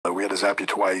we had to zap you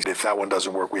twice. If that one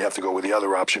doesn't work, we have to go with the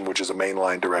other option, which is a main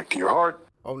line direct to your heart.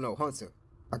 Oh no, Hunter,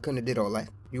 I couldn't have did all that.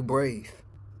 You brave.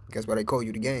 Guess why they call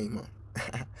you the game,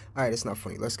 huh? Alright, it's not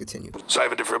funny. Let's continue. So I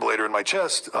have a defibrillator in my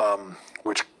chest,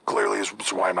 which clearly is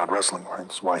why I'm not wrestling, right?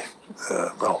 It's why,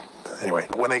 well, anyway.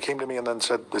 When they came to me and then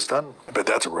said, it's done, I bet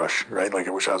that's a rush, right? Like, I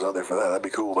wish I was out there for that. That'd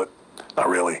be cool, but not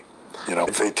really. You know,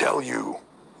 if they tell you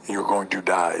you're going to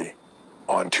die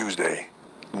on Tuesday,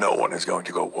 no one is going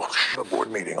to go, well, a board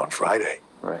meeting on Friday.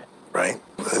 Right?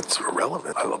 It's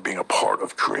irrelevant. I love being a part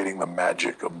of creating the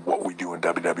magic of what we do in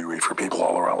WWE for people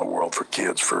all around the world, for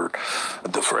kids, for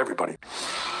everybody.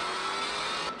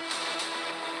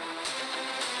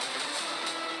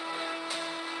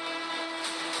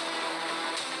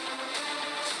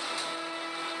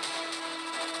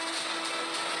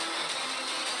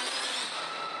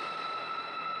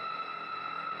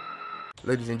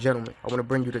 Ladies and gentlemen, I want to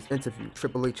bring you this interview,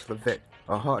 TripleH Levesque,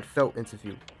 a heartfelt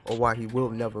interview on why he will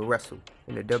never wrestle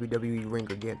in the WWE ring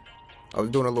again. I was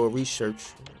doing a little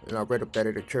research, and I read up that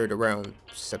it occurred around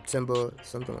September,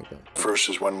 something like that. First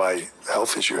is when my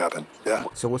health issue happened, yeah.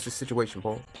 So what's the situation,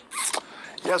 Paul?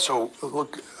 Yeah, so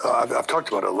look, I've talked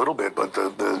about it a little bit, but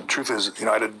the truth is, you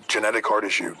know, I had a genetic heart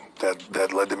issue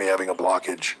that led to me having a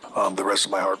blockage. The rest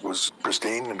of my heart was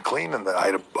pristine and clean, and I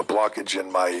had a blockage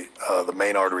in my the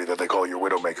main artery that they call your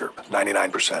widowmaker,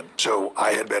 99%. So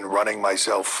I had been running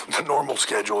myself the normal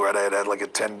schedule, right? I had like a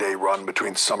 10-day run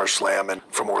between SummerSlam and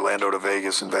from Orlando to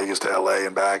Vegas and Vegas to LA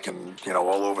and back, and you know,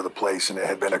 all over the place, and it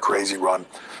had been a crazy run.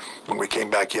 When we came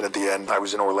back in at the end, I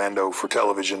was in Orlando for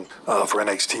television for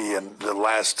NXT, and the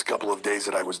last couple of days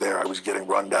that I was there, I was getting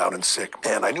run down and sick.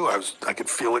 And I knew I could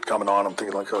feel it coming on. I'm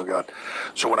thinking like, oh God.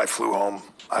 So when I flew home,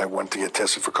 I went to get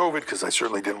tested for COVID because I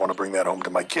certainly didn't want to bring that home to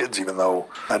my kids, even though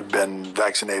I'd been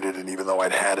vaccinated and even though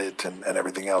I'd had it and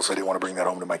everything else, I didn't want to bring that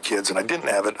home to my kids. And I didn't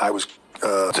have it. I was,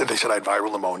 they said I had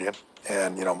viral pneumonia.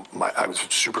 And, you know, I was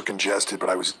super congested, but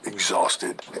I was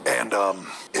exhausted. And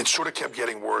it sort of kept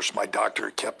getting worse. My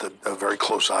doctor kept a very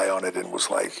close eye on it and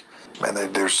was like,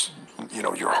 man, there's, you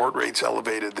know, your heart rate's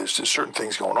elevated. There's just certain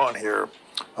things going on here.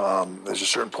 There's a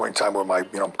certain point in time where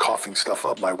I'm coughing stuff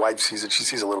up. My wife sees it. She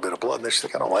sees a little bit of blood, and she's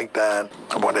like, I don't like that.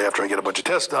 And one day after I get a bunch of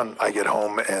tests done, I get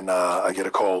home, and I get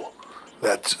a call.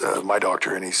 That's my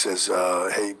doctor, and he says,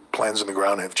 hey, plans on the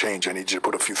ground have changed. I need you to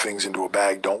put a few things into a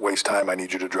bag. Don't waste time. I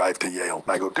need you to drive to Yale.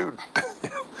 And I go, dude,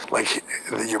 like,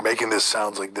 you're making this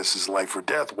sound like this is life or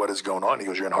death. What is going on? He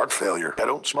goes, you're in heart failure. I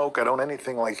don't smoke. I don't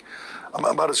anything. Like, I'm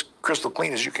about as crystal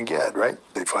clean as you can get, right?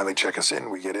 They finally check us in.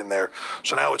 We get in there.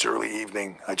 So now it's early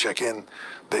evening. I check in.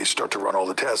 They start to run all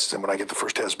the tests, and when I get the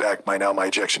first test back, my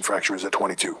ejection fracture is at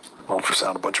 22.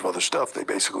 Ultrasound, a bunch of other stuff. They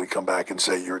basically come back and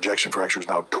say, your ejection fracture is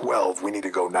now 12. We need to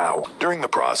go now. During the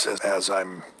process, as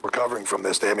I'm recovering from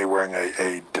this, they had me wearing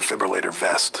a defibrillator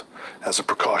vest as a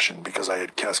precaution because I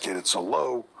had cascaded so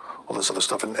low, all this other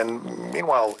stuff. And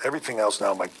meanwhile, everything else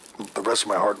now, the rest of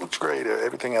my heart looks great.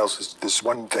 Everything else is this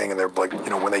one thing, and they're like, you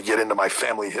know, when they get into my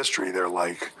family history, they're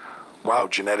like, wow,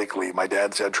 genetically, my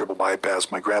dad's had triple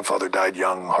bypass. My grandfather died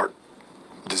young, heart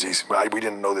disease. We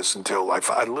didn't know this until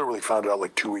I literally found out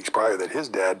like 2 weeks prior that his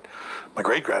dad, my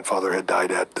great-grandfather, had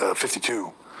died at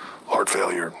 52, heart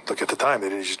failure. Look, at the time, they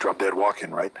didn't just drop dead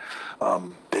walking, right?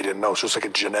 They didn't know. So it's like a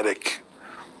genetic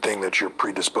thing that you're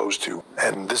predisposed to.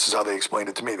 And this is how they explained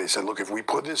it to me. They said, look, if we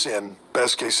put this in,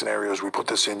 best case scenario is we put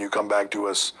this in, you come back to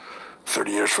us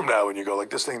 30 years from now and you go like,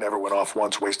 this thing never went off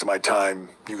once, wasted my time.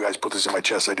 You guys put this in my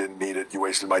chest, I didn't need it. You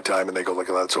wasted my time. And they go like,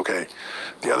 oh, that's okay.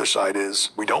 The other side is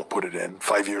we don't put it in.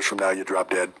 5 years from now, you drop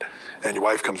dead. And your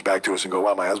wife comes back to us and go,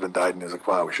 wow, my husband died. And he's like,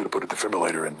 wow, we should have put a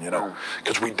defibrillator in, you know,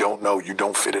 because we don't know. You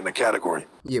don't fit in a category.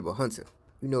 Yeah, but Hunter,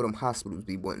 you know them hospitals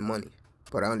be wanting money.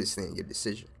 But I understand your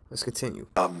decision. Let's continue.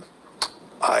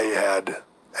 I had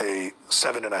a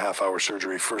 7.5-hour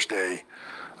surgery first day,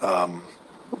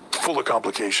 full of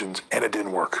complications, and it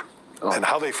didn't work. Oh. And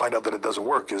how they find out that it doesn't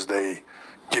work is they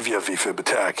give you a VFib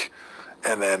attack,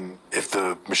 and then if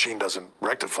the machine doesn't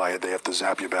rectify it, they have to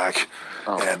zap you back.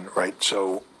 Oh. And right,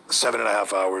 so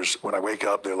 7.5 hours. When I wake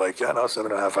up, they're like, yeah, no,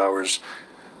 7.5 hours.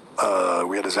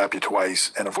 We had to zap you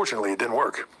twice, and unfortunately, it didn't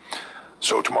work.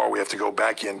 So tomorrow we have to go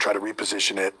back in, try to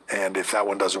reposition it, and if that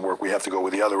one doesn't work, we have to go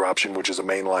with the other option, which is a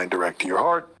main line direct to your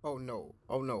heart. Oh no,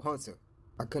 Hunter,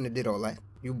 I couldn't have did all that.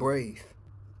 You brave.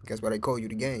 Guess why they call you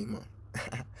the game,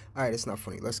 huh? All right, it's not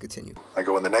funny. Let's continue. I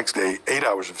go in the next day, 8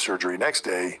 hours of surgery. Next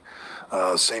day,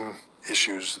 same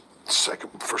issues.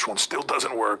 First one still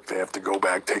doesn't work. They have to go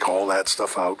back, take all that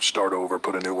stuff out, start over,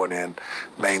 put a new one in,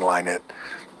 mainline it.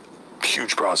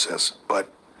 Huge process,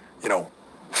 but you know,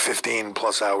 15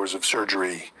 plus hours of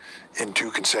surgery in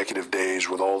 2 consecutive days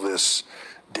with all this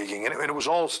digging. And it was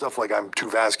all stuff like I'm too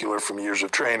vascular from years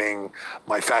of training.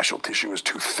 My fascial tissue is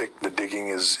too thick. The digging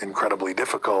is incredibly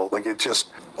difficult. Like, it just,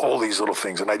 all these little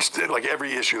things. And I just did, like,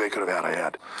 every issue they could have had, I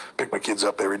had. Pick my kids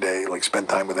up every day, like, spend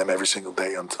time with them every single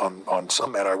day on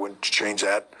some matter. I wouldn't change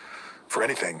that for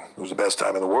anything. It was the best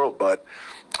time in the world. But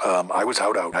I was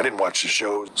out. I didn't watch the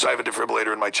show. So I have a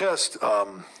defibrillator in my chest,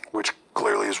 which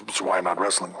clearly is why I'm not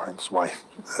wrestling, right? That's why,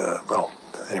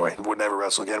 anyway, would never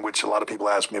wrestle again, which a lot of people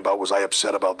ask me about. Was I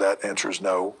upset about that? Answer is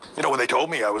no. You know, when they told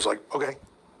me, I was like, okay.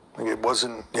 Like, it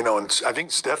wasn't, you know, and I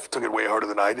think Steph took it way harder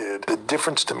than I did. The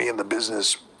difference to me in the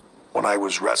business when I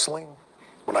was wrestling,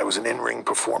 when I was an in-ring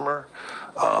performer,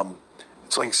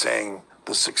 it's like saying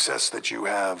the success that you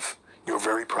have, you're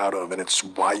very proud of, and it's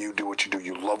why you do what you do.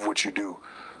 You love what you do.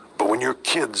 But when your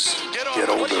kids get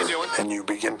older and you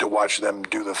begin to watch them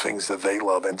do the things that they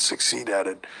love and succeed at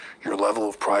it, your level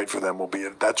of pride for them will be,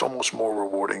 that's almost more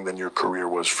rewarding than your career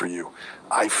was for you.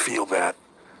 I feel that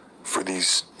for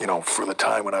these, you know, for the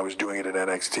time when I was doing it at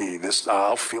NXT.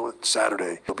 I'll feel it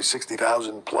Saturday. There'll be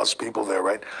 60,000 plus people there,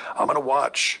 right? I'm going to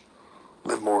watch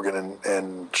Liv Morgan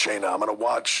and Shayna. I'm going to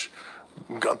watch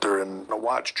Gunther, and I'm going to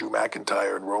watch Drew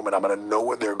McIntyre and Roman. I'm going to know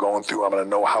what they're going through. I'm going to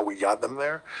know how we got them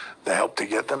there, the help to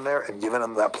get them there, and giving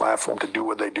them that platform to do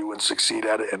what they do and succeed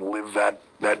at it and live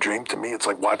that dream. To me, it's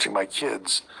like watching my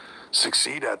kids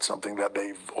succeed at something that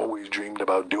they've always dreamed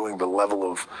about doing. The level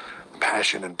of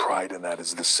passion and pride in that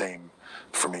is the same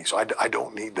for me. So I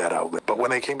don't need that outlet. But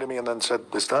when they came to me and then said,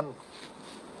 it's done,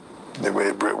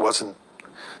 it wasn't,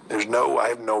 I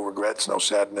have no regrets, no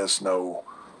sadness, no...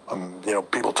 you know,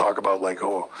 people talk about like,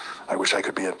 oh, I wish I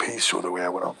could be at peace with the way I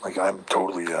went on. Like, I'm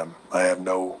totally, I have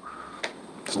no,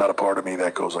 there's not a part of me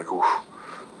that goes like, oof,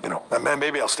 you know. And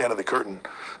maybe I'll stand at the curtain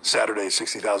Saturday,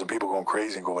 60,000 people going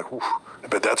crazy and go like, oof, I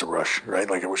bet that's a rush, right?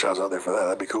 Like, I wish I was out there for that.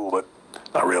 That'd be cool, but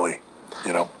not really,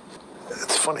 you know.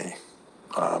 It's funny.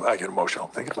 I get emotional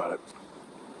thinking about it.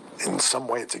 In some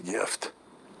way, it's a gift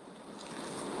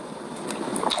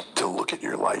to look at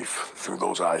your life through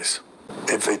those eyes.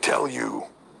 If they tell you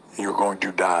you're going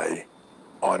to die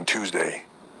on Tuesday,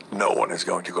 no one is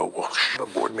going to go, well, a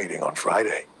board meeting on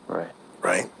Friday.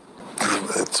 Right?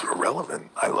 It's irrelevant.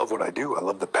 I love what I do. I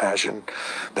love the passion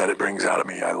that it brings out of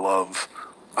me. I love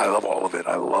all of it.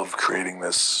 I love creating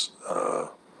this,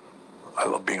 I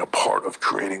love being a part of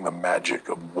creating the magic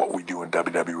of what we do in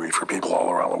WWE for people all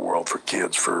around the world, for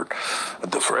kids, for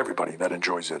everybody that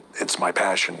enjoys it. It's my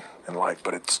passion in life,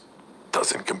 but it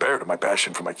doesn't compare to my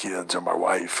passion for my kids or my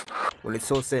wife. When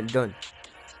it's all said and done,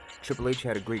 Triple H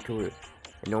had a great career,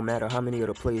 and no matter how many of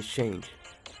the players change,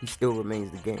 he still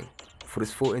remains the game. For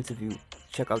this full interview,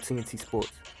 check out TNT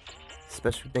Sports.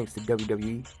 Special thanks to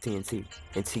WWE, TNT,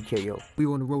 and TKO. We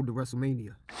on the road to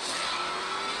WrestleMania.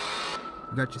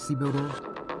 You got your seatbelt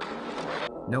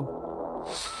on? No?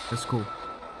 That's cool.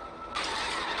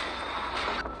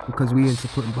 Because we into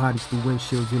putting bodies through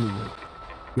windshields anyway.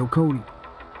 Yo, Cody.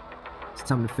 It's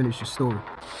time to finish your story.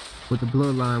 But the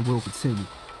bloodline will continue.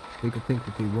 They can think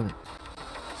what they want.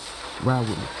 Ride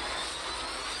with me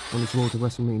on this road to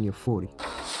WrestleMania 40.